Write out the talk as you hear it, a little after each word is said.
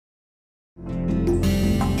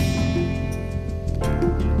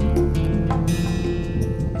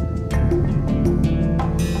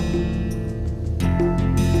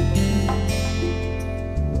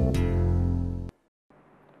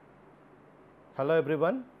Hello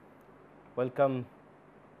everyone, welcome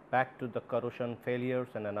back to the corrosion failures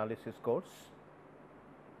and analysis course.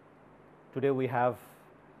 Today we have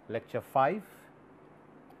lecture 5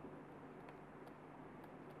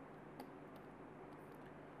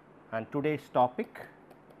 and today's topic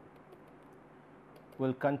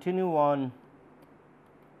will continue on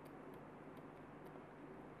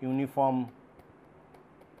uniform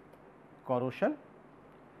corrosion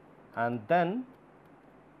and then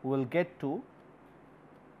we will get to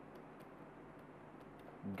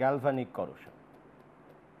galvanic corrosion.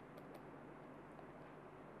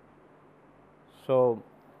 So,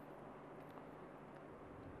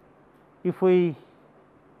 if we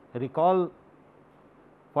recall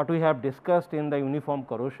what we have discussed in the uniform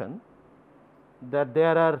corrosion, that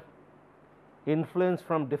there are influence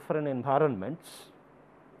from different environments.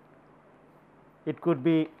 It could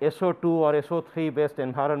be SO2 or SO3 based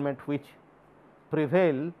environment which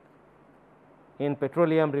prevail in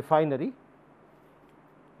petroleum refinery.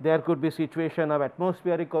 There could be situation of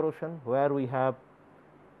atmospheric corrosion where we have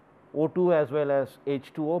O2 as well as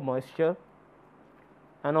H2O moisture,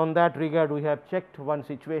 and on that regard we have checked one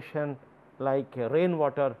situation like a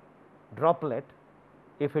rainwater droplet.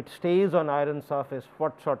 If it stays on iron surface,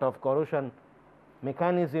 what sort of corrosion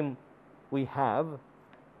mechanism we have,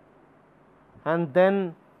 and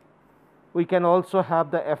then we can also have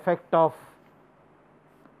the effect of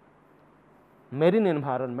marine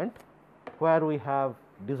environment where we have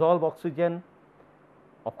dissolved oxygen,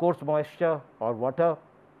 of course moisture or water,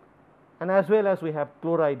 and as well as we have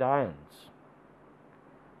chloride ions.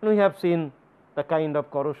 And we have seen the kind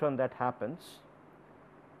of corrosion that happens,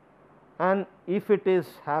 and if it is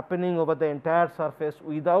happening over the entire surface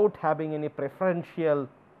without having any preferential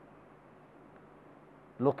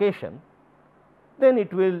location, then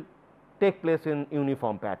it will take place in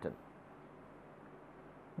uniform pattern.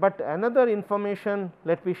 But another information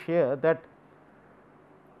let me share, that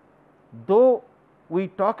though we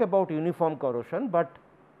talk about uniform corrosion, but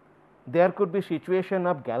there could be situation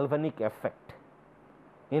of galvanic effect.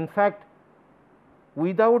 In fact,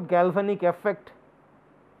 without galvanic effect,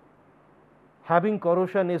 having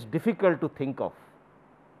corrosion is difficult to think of.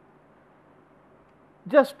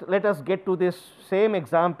 Just let us get to this same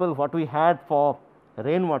example what we had for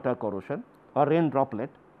rainwater corrosion or rain droplet.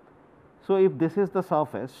 So, if this is the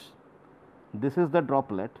surface, this is the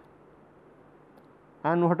droplet,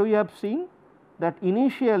 and what we have seen, that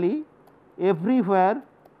initially everywhere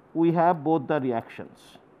we have both the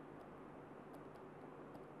reactions.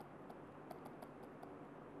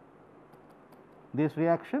 This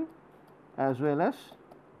reaction as well as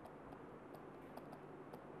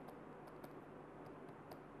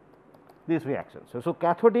this reaction. So,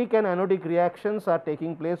 cathodic and anodic reactions are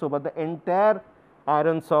taking place over the entire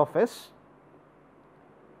iron surface.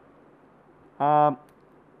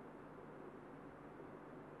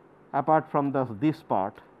 Apart from this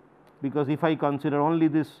part, because if I consider only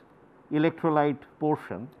this electrolyte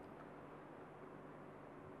portion,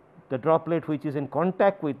 the droplet which is in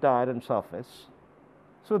contact with the iron surface.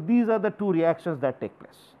 So, these are the two reactions that take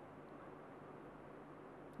place.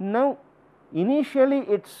 Now, initially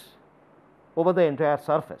it is over the entire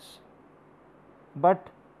surface, but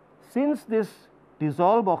since this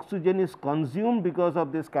dissolved oxygen is consumed because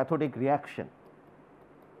of this cathodic reaction,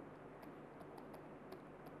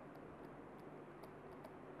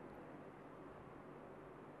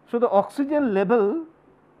 so the oxygen level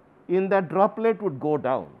in that droplet would go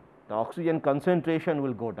down, the oxygen concentration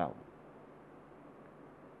will go down.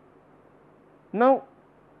 Now,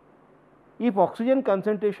 if oxygen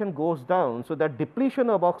concentration goes down, so that depletion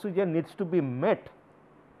of oxygen needs to be met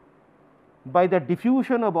by the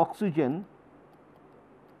diffusion of oxygen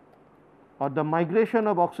or the migration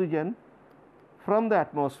of oxygen from the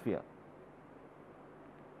atmosphere.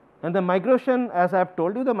 And the migration, as I have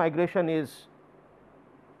told you, the migration is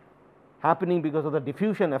happening because of the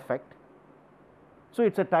diffusion effect. So,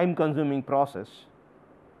 it is a time consuming process.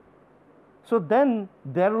 So, then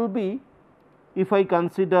there will be, if I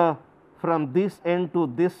consider from this end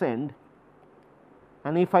to this end,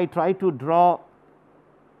 and if I try to draw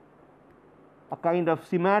a kind of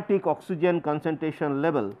schematic oxygen concentration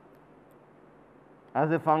level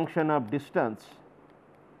as a function of distance,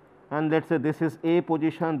 and let us say this is A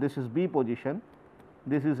position, this is B position,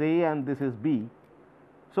 this is A and this is B.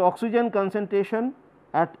 So, oxygen concentration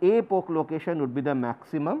at A location would be the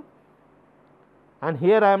maximum, and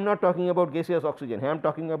here I am not talking about gaseous oxygen, here I am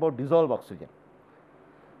talking about dissolved oxygen.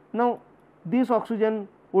 Now, this oxygen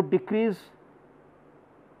would decrease,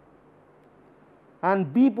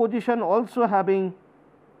 and B position also having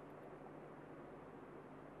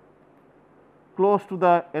close to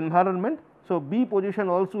the environment. So, B position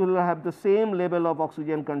also will have the same level of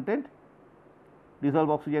oxygen content,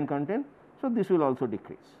 dissolved oxygen content. So, this will also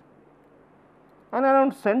decrease, and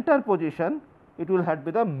around center position it will have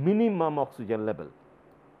the minimum oxygen level.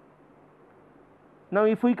 Now,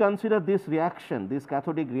 if we consider this reaction, this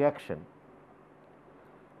cathodic reaction,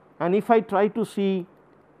 and if I try to see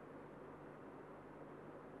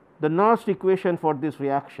the Nernst equation for this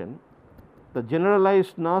reaction, the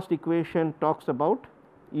generalized Nernst equation talks about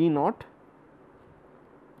E naught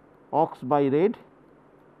ox by red,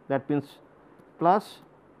 that means plus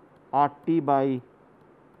R T by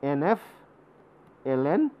NF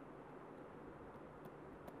ln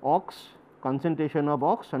ox, concentration of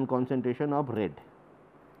ox and concentration of red,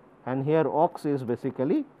 and here ox is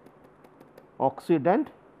basically oxidant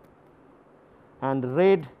and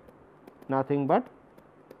red nothing but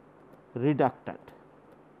reductant.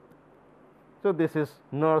 So, this is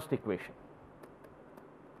Nernst equation.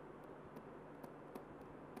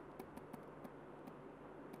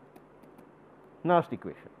 Nernst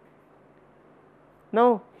equation.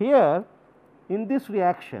 Now, here in this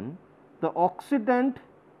reaction the oxidant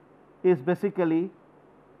is basically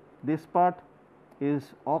this part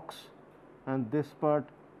is ox and this part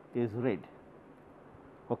is red,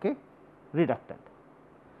 okay, reductant.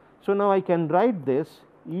 So, now I can write this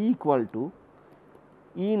E equal to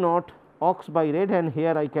E naught ox by red, and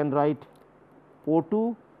here I can write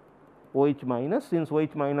O2 OH minus, since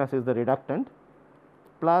OH minus is the reductant,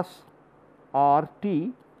 plus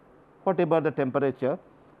RT whatever the temperature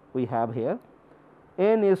we have here,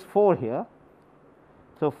 N is 4 here.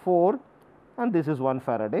 So, 4 and this is 1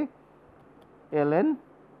 Faraday, ln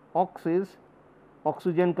ox is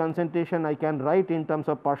oxygen concentration I can write in terms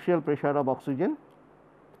of partial pressure of oxygen,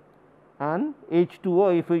 and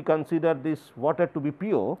H2O, if we consider this water to be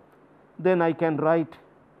pure, then I can write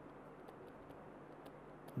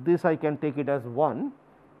this, I can take it as 1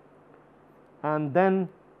 and then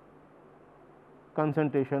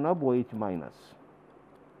concentration of OH minus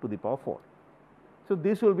to the power 4. So,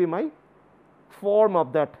 this will be my form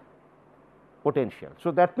of that potential.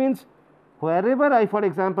 So, that means wherever I, for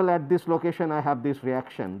example, at this location I have this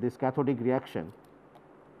reaction, this cathodic reaction,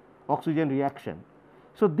 oxygen reaction.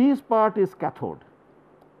 So, this part is cathode.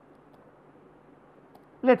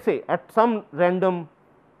 Let us say at some random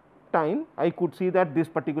time I could see that this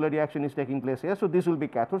particular reaction is taking place here. So, this will be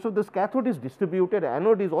cathode. So, this cathode is distributed,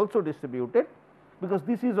 anode is also distributed, because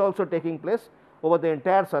this is also taking place over the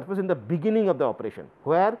entire surface in the beginning of the operation,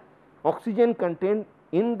 where oxygen content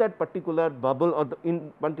in that particular bubble or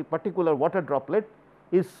in particular water droplet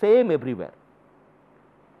is same everywhere.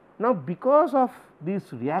 Now, because of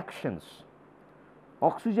these reactions,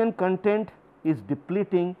 oxygen content is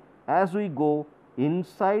depleting as we go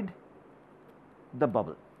inside the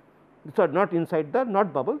bubble. So, not inside the,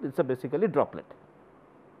 not bubble, it is a basically droplet.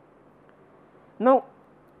 Now,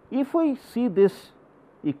 if we see this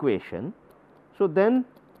equation, so then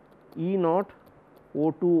E naught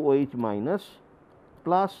O2 OH minus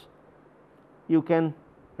plus you can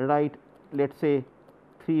write, let us say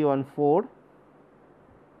 314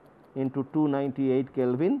 into 298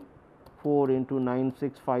 Kelvin, 4 into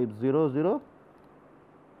 96500,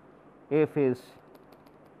 F is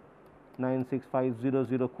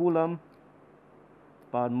 96500 coulomb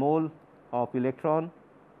per mole of electron,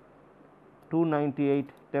 298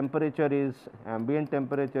 temperature is, ambient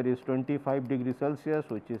temperature is 25 degree Celsius,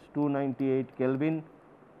 which is 298 Kelvin,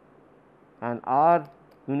 and R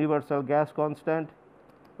universal gas constant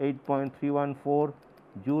 8.314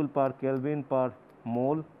 joule per Kelvin per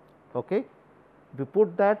mole. Okay. If you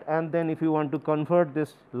put that, and then if you want to convert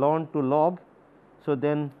this ln to log, so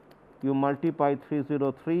then you multiply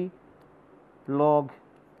 303 log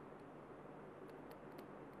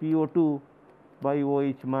PO2 by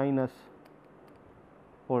OH minus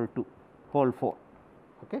whole 2 whole 4.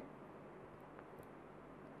 Okay.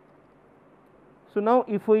 So, now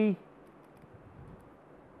if we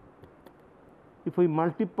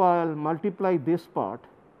multiply this part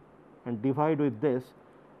and divide with this,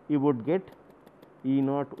 you would get E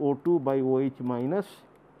naught O2 by OH minus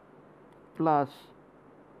plus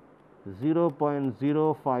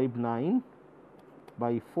 0.059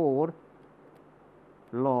 by 4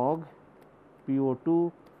 log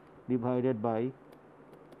PO2 divided by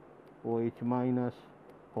OH minus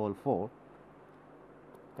whole 4.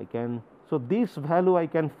 I can, so this value I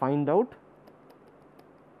can find out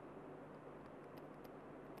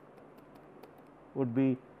would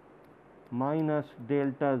be minus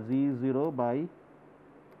delta Z0 by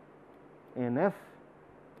NF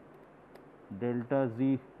delta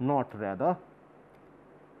Z naught rather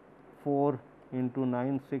 4 into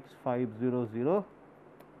 96500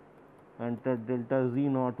 and delta Z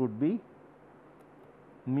naught would be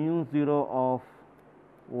mu 0 of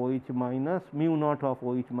OH minus mu naught of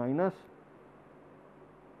OH minus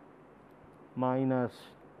minus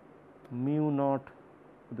mu naught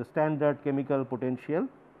the standard chemical potential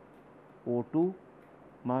O2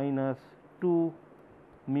 minus 2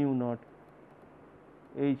 mu naught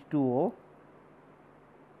H2O.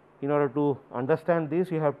 In order to understand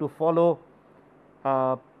this, you have to follow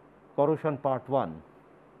corrosion part 1.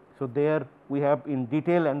 So, there we have in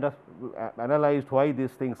detail analyzed why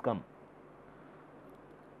these things come.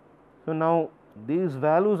 So, now these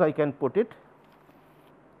values I can put it.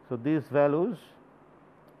 So, these values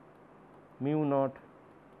mu naught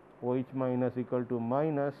OH minus equal to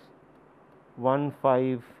minus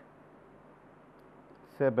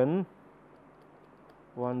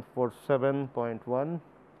 147.1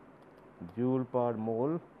 joule per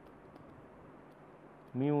mole,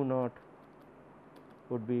 mu naught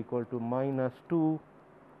would be equal to minus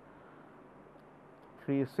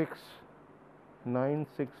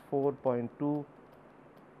 236,964.2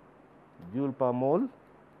 joule per mole.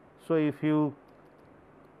 So, if you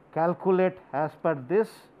calculate as per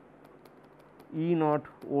this E naught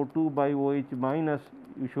O2 by OH minus,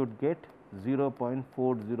 you should get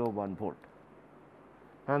 0.401 volt,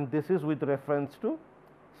 and this is with reference to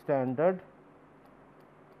standard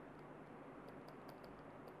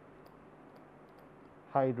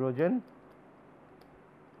hydrogen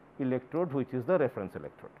electrode, which is the reference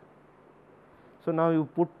electrode. So, now you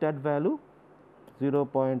put that value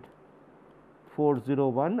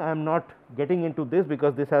 0.401. I am not getting into this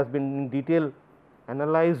because this has been in detail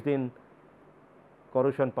analyzed in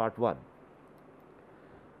corrosion part 1,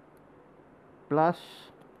 plus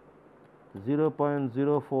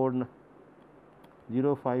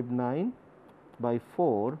 0.04059 by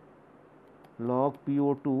 4 log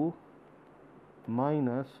PO2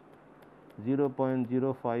 minus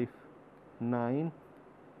 0.059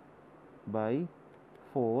 by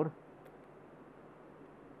 4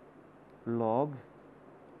 log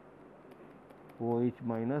OH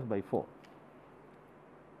minus by 4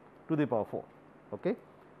 to the power 4. Okay.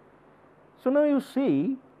 So, now you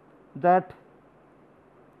see that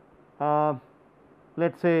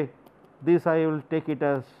let us say this I will take it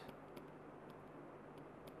as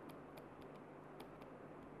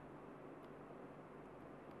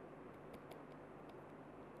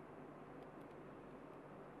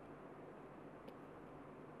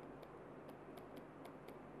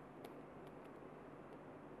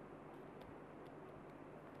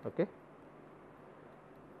okay.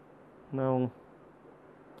 Now,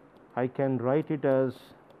 I can write it as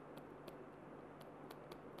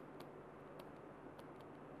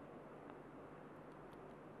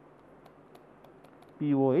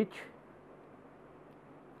POH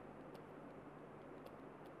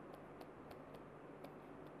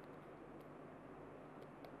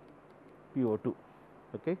PO2.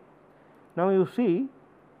 Okay. Now, you see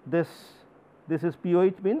this is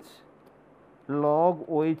POH means log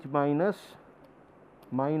OH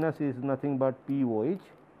minus is nothing but POH,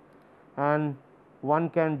 and one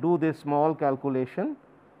can do this small calculation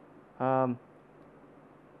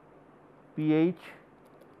pH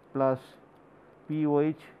plus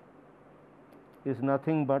POH is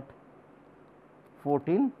nothing but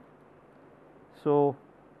 14. So,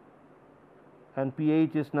 and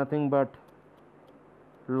pH is nothing but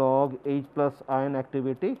log H plus ion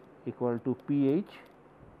activity equal to pH.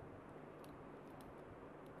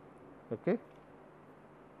 Okay.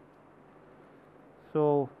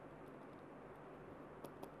 So,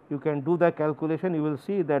 you can do the calculation, you will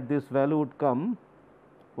see that this value would come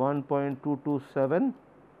 1.227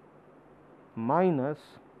 minus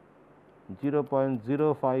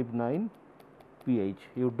 0.059 pH.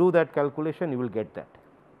 You do that calculation, you will get that.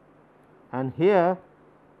 And here,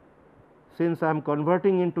 since I am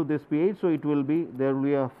converting into this pH, so it will be, there will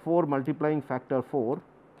be a 4 multiplying factor 4.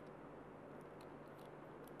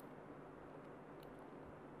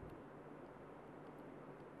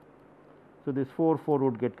 So, this 4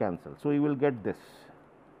 would get cancelled. So, you will get this.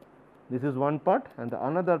 This is one part, and the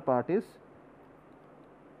another part is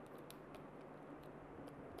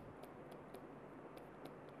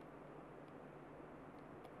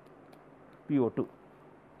PO2.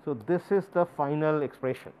 So, this is the final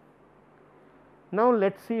expression. Now,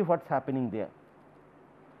 let us see what is happening there.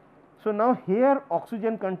 So, now here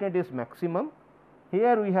oxygen content is maximum,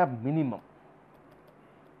 here we have minimum.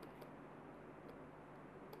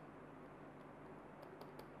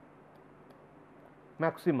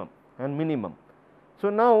 Maximum and minimum. So,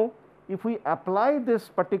 now if we apply this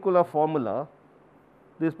particular formula,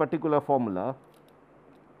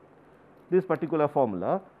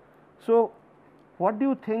 So, what do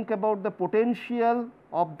you think about the potential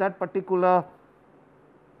of that particular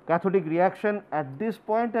cathodic reaction at this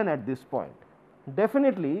point and at this point?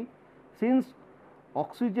 Definitely, since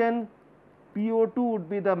oxygen PO2 would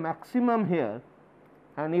be the maximum here,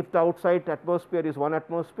 and if the outside atmosphere is 1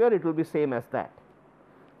 atmosphere, it will be same as that.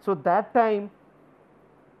 So, that time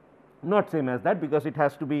not same as that, because it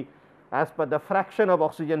has to be as per the fraction of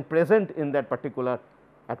oxygen present in that particular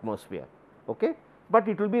atmosphere, okay? But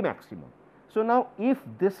it will be maximum. So, now if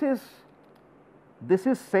this is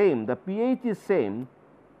same, the pH is same,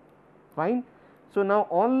 fine. So, now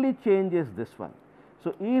only change is this one.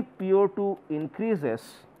 So, if PO2 increases,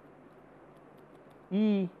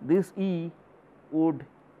 this E would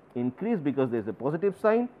increase because there is a positive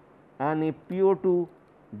sign, and if PO2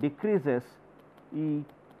 decreases, E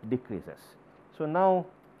decreases. So, now,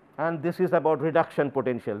 and this is about reduction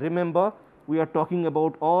potential. Remember, we are talking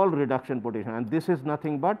about all reduction potential, and this is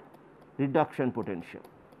nothing but reduction potential.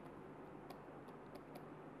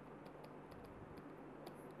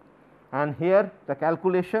 And here the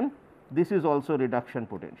calculation, this is also reduction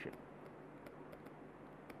potential.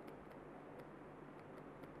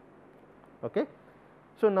 Okay.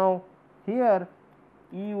 So, now here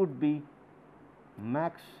E would be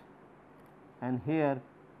max, and here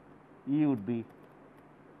E would be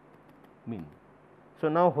min. So,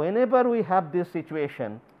 now whenever we have this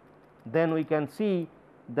situation, then we can see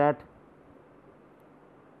that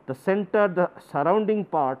the center, the surrounding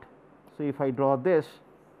part. So, if I draw this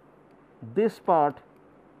part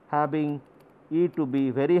having E to be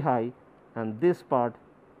very high and this part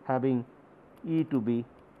having E to be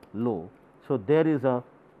low. So, there is a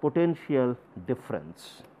potential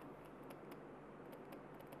difference.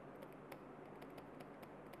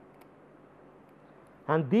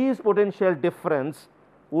 And these potential difference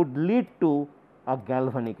would lead to a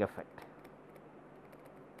galvanic effect.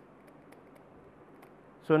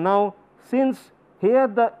 So, now since here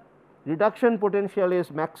the reduction potential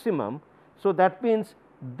is maximum, so that means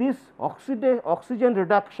this oxygen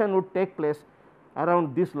reduction would take place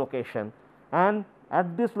around this location, and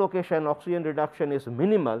at this location oxygen reduction is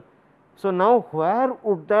minimal. So, now where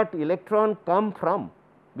would that electron come from,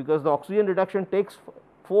 because the oxygen reduction takes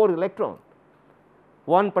 4 electrons,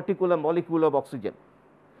 one particular molecule of oxygen.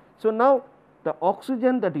 So, now the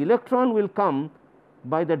oxygen, that electron will come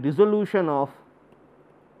by the dissolution of,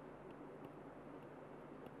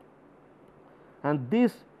 and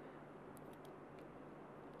this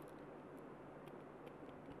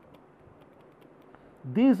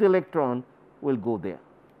these electron will go there,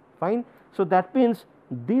 fine. So, that means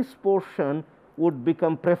this portion would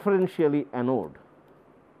become preferentially anode,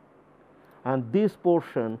 and this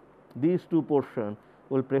portion, these two portions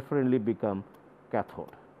will preferentially become cathode.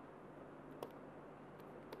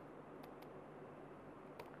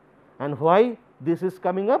 And why this is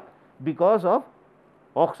coming up? Because of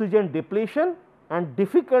oxygen depletion and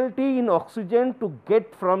difficulty in oxygen to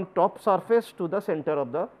get from top surface to the center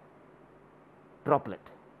of the droplet.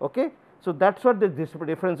 Okay? So, that is what this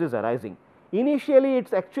difference is arising. Initially it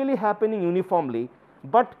is actually happening uniformly,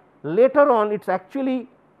 but later on it is actually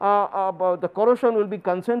the corrosion will be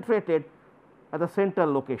concentrated at the central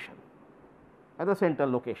location,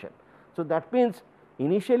 So, that means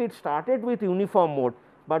initially it started with uniform mode,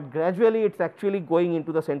 but gradually it is actually going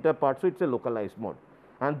into the center part. So, it is a localized mode,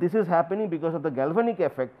 and this is happening because of the galvanic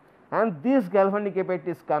effect, and this galvanic effect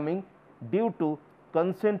is coming due to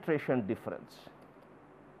concentration difference.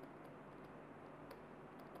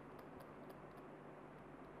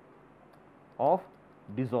 Of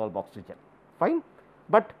dissolved oxygen, fine.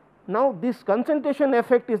 But now this concentration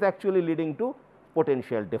effect is actually leading to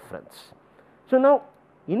potential difference. So, now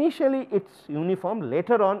initially it is uniform,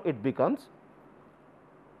 later on it becomes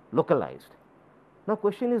localized. Now,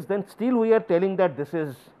 question is, then still we are telling that this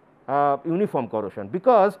is uniform corrosion,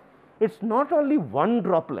 because it is not only one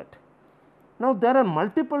droplet. Now, there are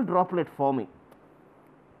multiple droplet forming.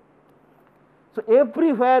 So,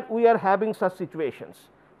 everywhere we are having such situations.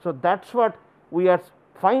 So, that is what we are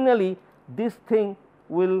finally, this thing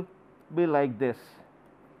will be like this.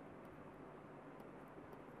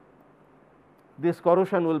 This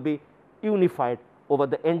corrosion will be unified over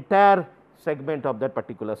the entire segment of that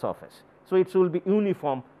particular surface. So, it will be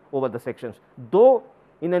uniform over the sections, though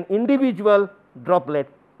in an individual droplet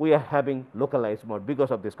we are having localized mode because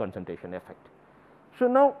of this concentration effect. So,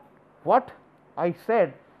 now what I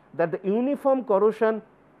said, that the uniform corrosion,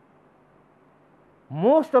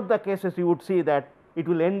 most of the cases you would see that it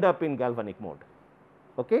will end up in galvanic mode.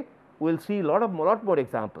 Okay? We will see lot more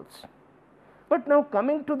examples. But now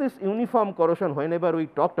coming to this uniform corrosion, whenever we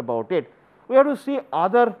talked about it, we have to see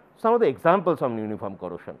other some of the examples of uniform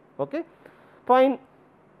corrosion. Okay? Fine,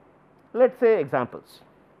 let us say examples.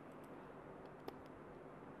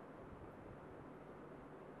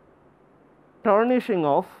 Tarnishing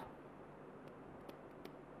of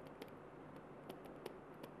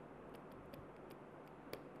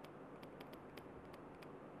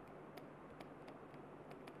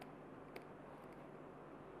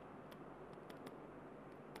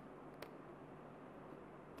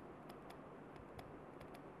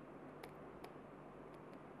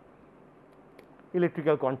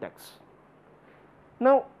electrical contacts.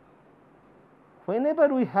 Now,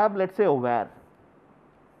 whenever we have, let us say, a wire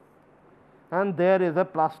and there is a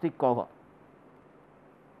plastic cover,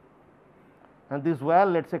 and this wire,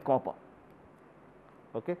 let us say, copper.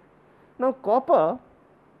 Okay. Now, copper,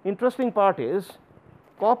 interesting part is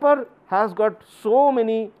copper has got so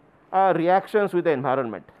many reactions with the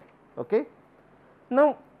environment. Okay.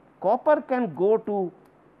 Now, copper can go to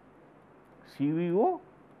CuO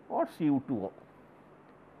or Cu2O.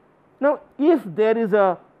 Now, if there is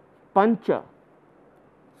a puncture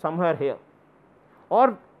somewhere here,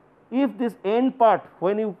 or if this end part,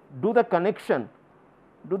 when you do the connection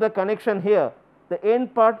here, the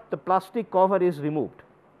end part, the plastic cover is removed,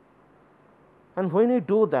 and when you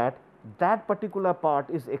do that, that particular part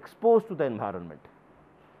is exposed to the environment,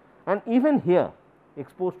 and even here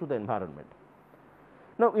exposed to the environment.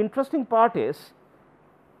 Now, interesting part is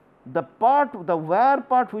the wire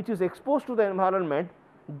part which is exposed to the environment,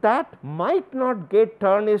 that might not get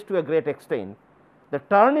tarnished to a great extent. The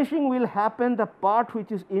tarnishing will happen the part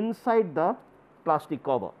which is inside the plastic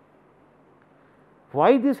cover.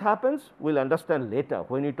 Why this happens, we will understand later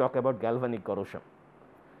when we talk about galvanic corrosion.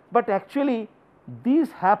 But actually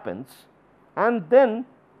this happens, and then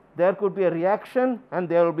there could be a reaction, and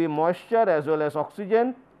there will be moisture as well as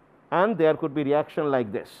oxygen, and there could be reaction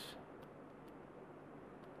like this.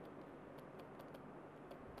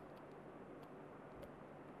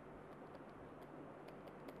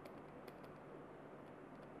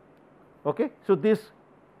 Okay. So, this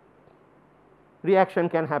reaction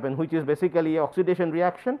can happen, which is basically a oxidation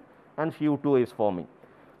reaction, and Cu2 is forming.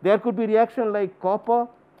 There could be reaction like copper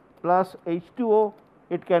plus H2O,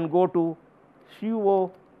 it can go to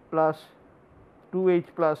CuO plus 2H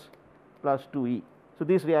plus 2E. So,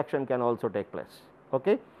 this reaction can also take place.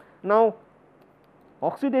 Okay. Now,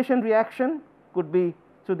 oxidation reaction could be,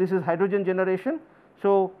 so this is hydrogen generation.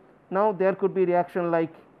 So, now there could be reaction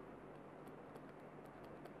like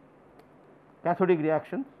cathodic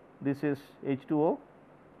reaction, this is H2O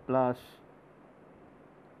plus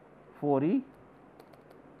 4E,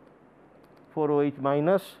 4OH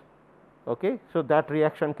minus. Okay. So, that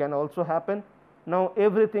reaction can also happen. Now,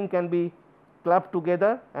 everything can be clubbed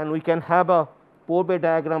together, and we can have a Pourbaix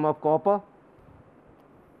diagram of copper.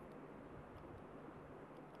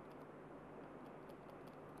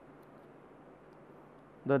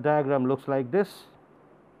 The diagram looks like this,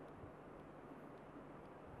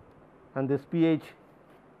 and this pH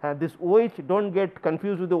and this OH, do not get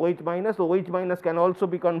confused with the OH minus. The OH minus can also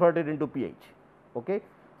be converted into pH, okay,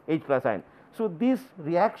 H plus ion. So, this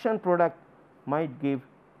reaction product might give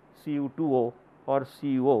Cu2O or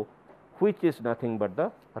CuO, which is nothing but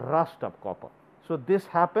the rust of copper. So, this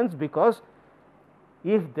happens because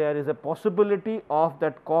if there is a possibility of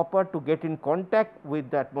that copper to get in contact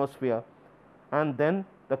with the atmosphere, and then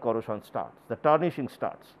the corrosion starts, the tarnishing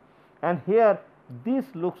starts, and here this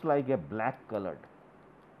looks like a black colored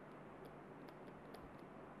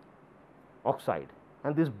oxide,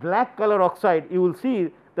 and this black color oxide, you will see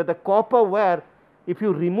that the copper wire, if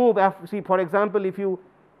you remove, see, for example, if you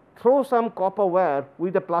throw some copper wire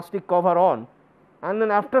with the plastic cover on, and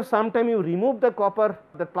then after some time you remove the copper,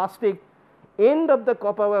 the plastic end of the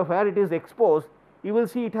copper wire where it is exposed, you will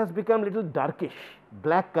see it has become little darkish,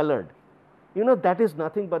 black colored. You know, that is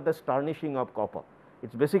nothing but the tarnishing of copper. It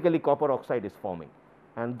is basically copper oxide is forming,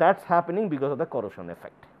 and that is happening because of the corrosion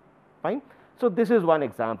effect. Fine. So, this is one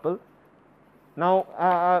example.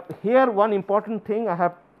 Now, here one important thing I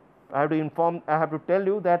have to tell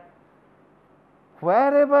you that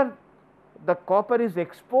wherever the copper is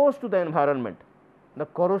exposed to the environment, the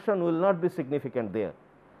corrosion will not be significant there,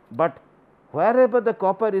 but wherever the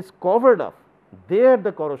copper is covered up, there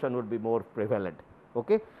the corrosion would be more prevalent.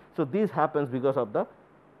 Okay. So, this happens because of the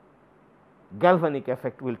galvanic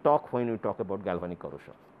effect. We will talk when we talk about galvanic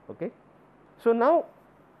corrosion. Okay. So, now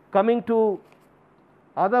coming to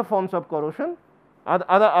other forms of corrosion,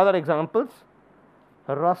 other examples,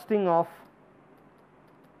 rusting of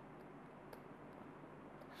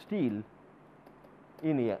steel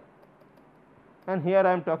in air, and here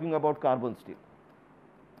I am talking about carbon steel.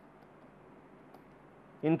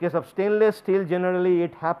 In case of stainless steel, generally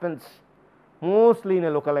it happens mostly in a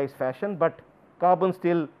localized fashion, but carbon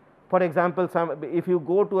steel, for example, if you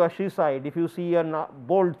go to a seaside, if you see a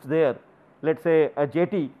bolts there, let us say a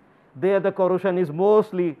jetty, there the corrosion is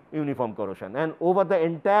mostly uniform corrosion, and over the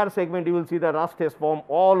entire segment you will see the rust has formed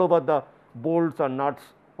all over the bolts or nuts,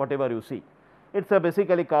 whatever you see. It is a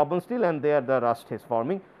basically carbon steel, and there the rust is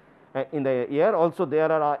forming in the air. Also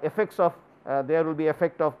there are effects of there will be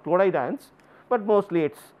effect of chloride ions, but mostly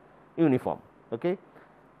it is uniform. Okay.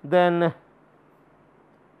 Then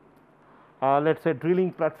let us say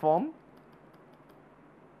drilling platform.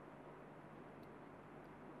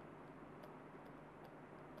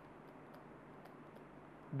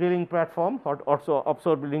 Drilling platform, or also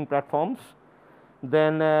offshore drilling platforms.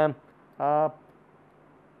 Then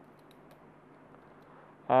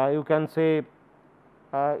you can say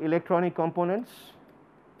electronic components.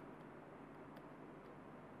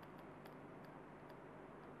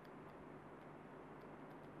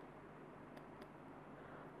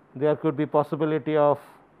 There could be possibility of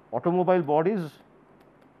automobile bodies.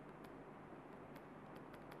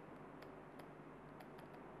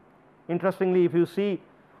 Interestingly, if you see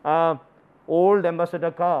old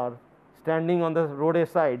ambassador car standing on the road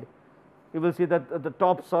side, you will see that the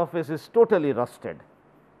top surface is totally rusted.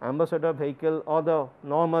 Ambassador vehicle or the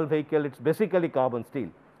normal vehicle, it is basically carbon steel,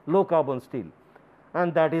 low carbon steel,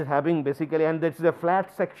 and that is having basically, and this is a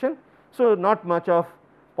flat section. So, not much of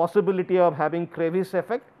possibility of having crevice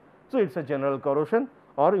effect. So, it is a general corrosion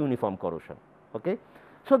or uniform corrosion. Okay.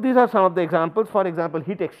 So, these are some of the examples. For example,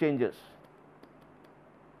 heat exchangers.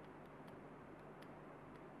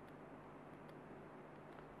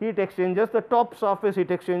 Heat exchangers, the top surface heat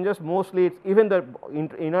exchangers, mostly it is even the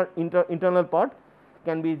internal part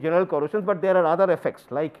can be general corrosions, but there are other effects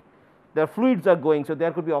like the fluids are going. So,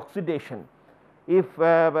 there could be oxidation. If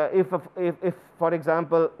for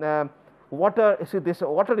example, water, see this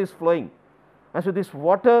water is flowing, and so this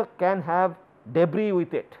water can have debris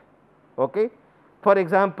with it. Okay. For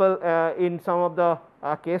example, in some of the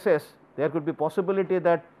cases there could be possibility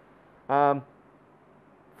that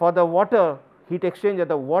for the water heat exchanger,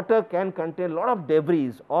 the water can contain lot of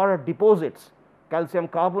debris or deposits, calcium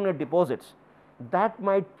carbonate deposits that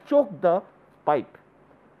might choke the pipe,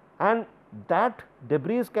 and that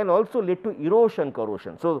debris can also lead to erosion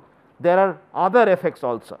corrosion. So, there are other effects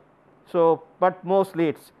also. So, but mostly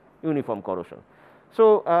it is uniform corrosion.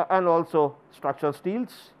 So, and also structural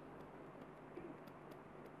steels.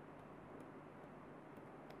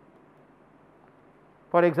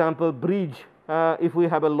 For example, bridge, if we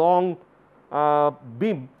have a long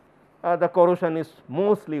beam, the corrosion is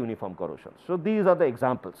mostly uniform corrosion. So, these are the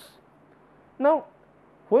examples. Now,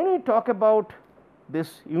 when we talk about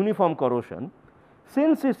this uniform corrosion,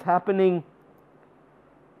 since it is happening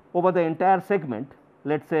over the entire segment,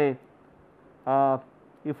 let us say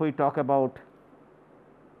if we talk about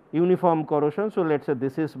uniform corrosion. So, let us say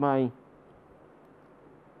this is my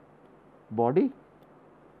body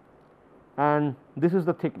and this is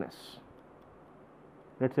the thickness,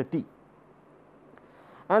 let us say T,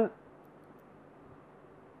 and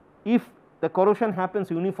if the corrosion happens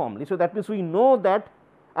uniformly. So, that means we know that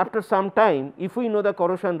after some time, if we know the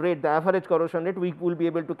corrosion rate, the average corrosion rate, we will be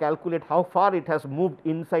able to calculate how far it has moved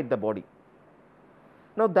inside the body.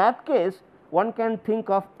 Now, that case one can think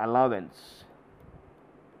of allowance,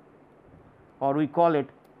 or we call it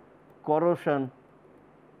corrosion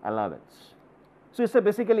allowance. So, it is a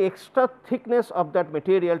basically extra thickness of that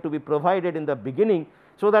material to be provided in the beginning,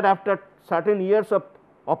 so that after certain years of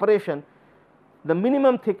operation the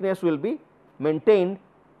minimum thickness will be maintained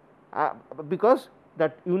because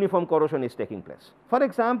that uniform corrosion is taking place. For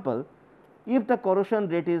example, if the corrosion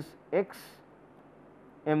rate is x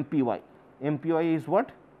MPy, MPy is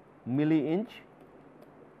what? Milli-inch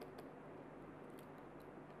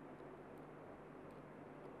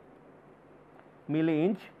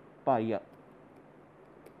per year,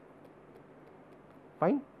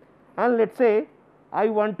 fine. And let us say I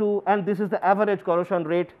want to, and this is the average corrosion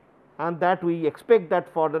rate, and that we expect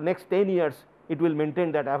that for the next 10 years it will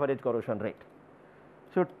maintain that average corrosion rate.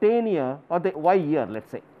 So, 10 year or the y year, let us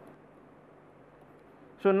say.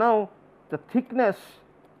 So, now the thickness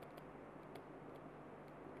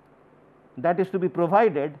that is to be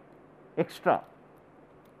provided extra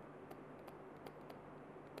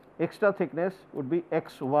thickness would be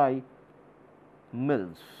xy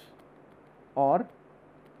mils or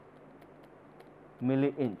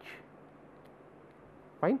milli-inch,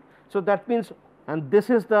 fine. So, that means, and this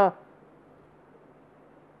is the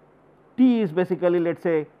T is basically, let us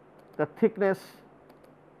say, the thickness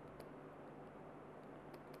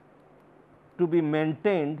to be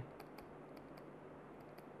maintained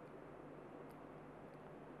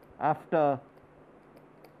after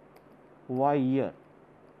y year.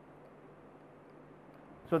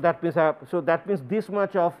 So, that means this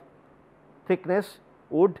much of thickness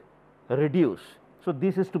would reduce. So,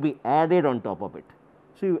 this is to be added on top of it.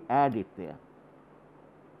 So, you add it there.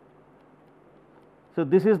 So,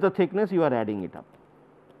 this is the thickness, you are adding it up.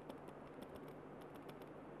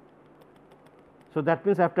 So, that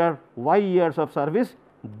means after y years of service,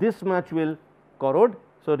 this much will corrode.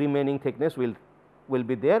 So, remaining thickness will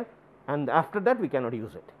be there, and after that we cannot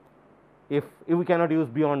use it. If we cannot use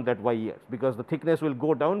beyond that y years, because the thickness will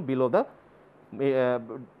go down below the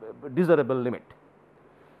desirable limit.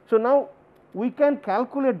 So, now we can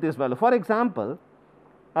calculate this value. For example,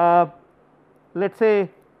 let us say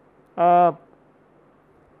I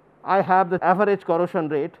have the average corrosion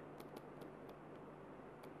rate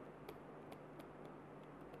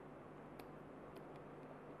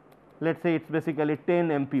let us say it is basically 10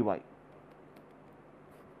 mpy.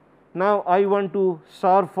 Now, I want to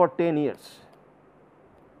serve for 10 years,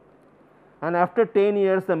 and after 10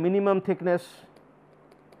 years the minimum thickness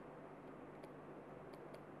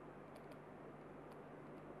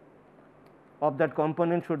of that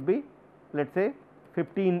component should be, let us say,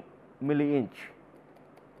 15 milli-inch.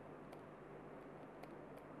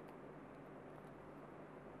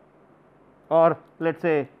 Or let us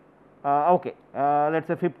say let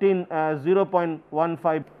us say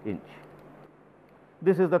 0.15 inch.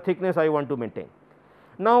 This is the thickness I want to maintain.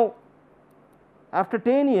 Now, after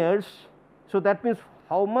 10 years, so that means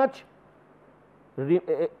how much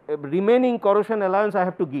remaining corrosion allowance I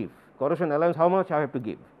have to give, corrosion allowance how much I have to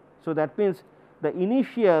give. So, that means the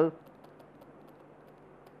initial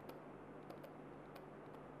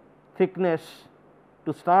thickness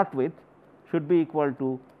to start with should be equal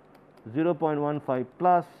to 0.15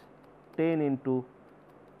 plus 10 into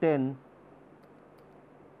 10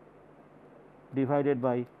 divided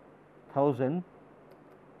by 1000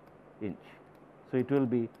 inch. So, it will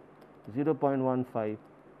be 0.15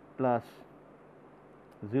 plus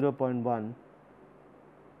 0.1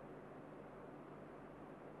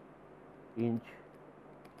 inch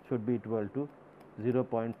should be equal to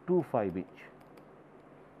 0.25 inch.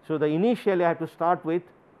 So, the initially I have to start with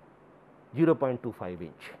 0.25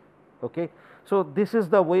 inch. Okay. So, this is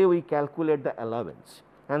the way we calculate the allowance,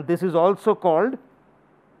 and this is also called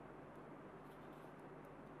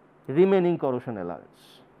remaining corrosion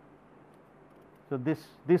allowance. So,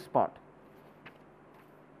 this part.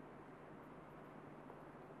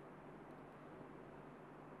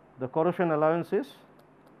 The corrosion allowance is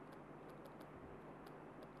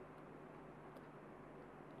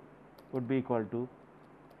would be equal to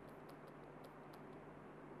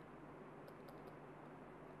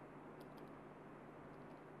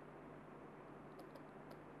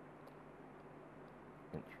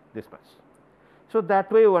this much. So,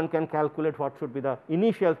 that way one can calculate what should be the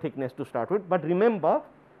initial thickness to start with, but remember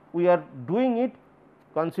we are doing it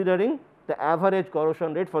considering the average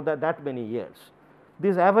corrosion rate for that many years.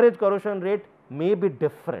 This average corrosion rate may be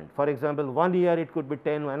different. For example, 1 year it could be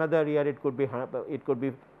 10, another year it could be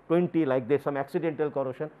 20, like there is some accidental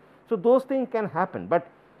corrosion. So, those things can happen, but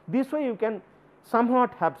this way you can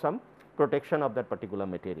somewhat have some protection of that particular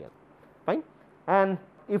material, fine. And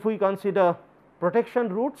if we consider protection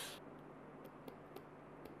routes,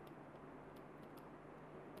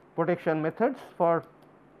 protection methods for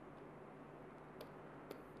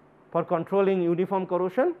controlling uniform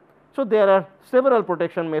corrosion. So, there are several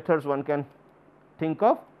protection methods one can think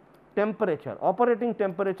of. Temperature, operating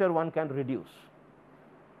temperature one can reduce,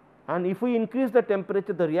 and if we increase the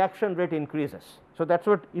temperature the reaction rate increases. So, that is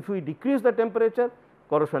what, if we decrease the temperature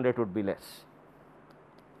corrosion rate would be less.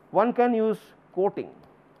 One can use coating,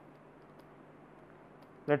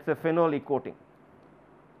 let us say phenolic coating.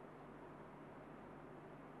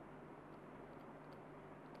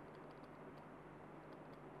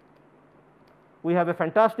 We have a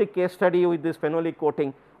fantastic case study with this phenolic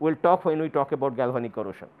coating, we will talk when we talk about galvanic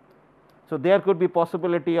corrosion. So, there could be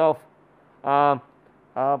possibility of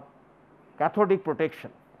cathodic protection.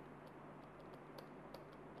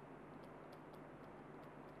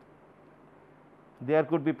 There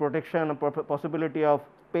could be protection, possibility of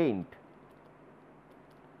paint.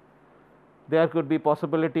 There could be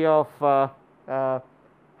possibility of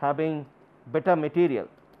having better material.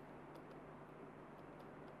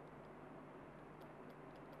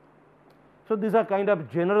 So, these are kind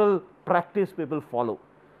of general practice people follow,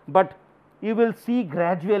 but you will see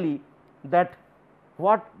gradually that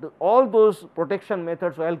all those protection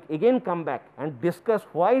methods will again come back and discuss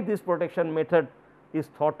why this protection method is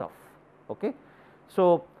thought of. Okay.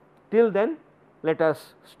 So, till then let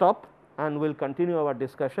us stop and we will continue our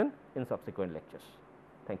discussion in subsequent lectures.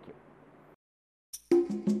 Thank you.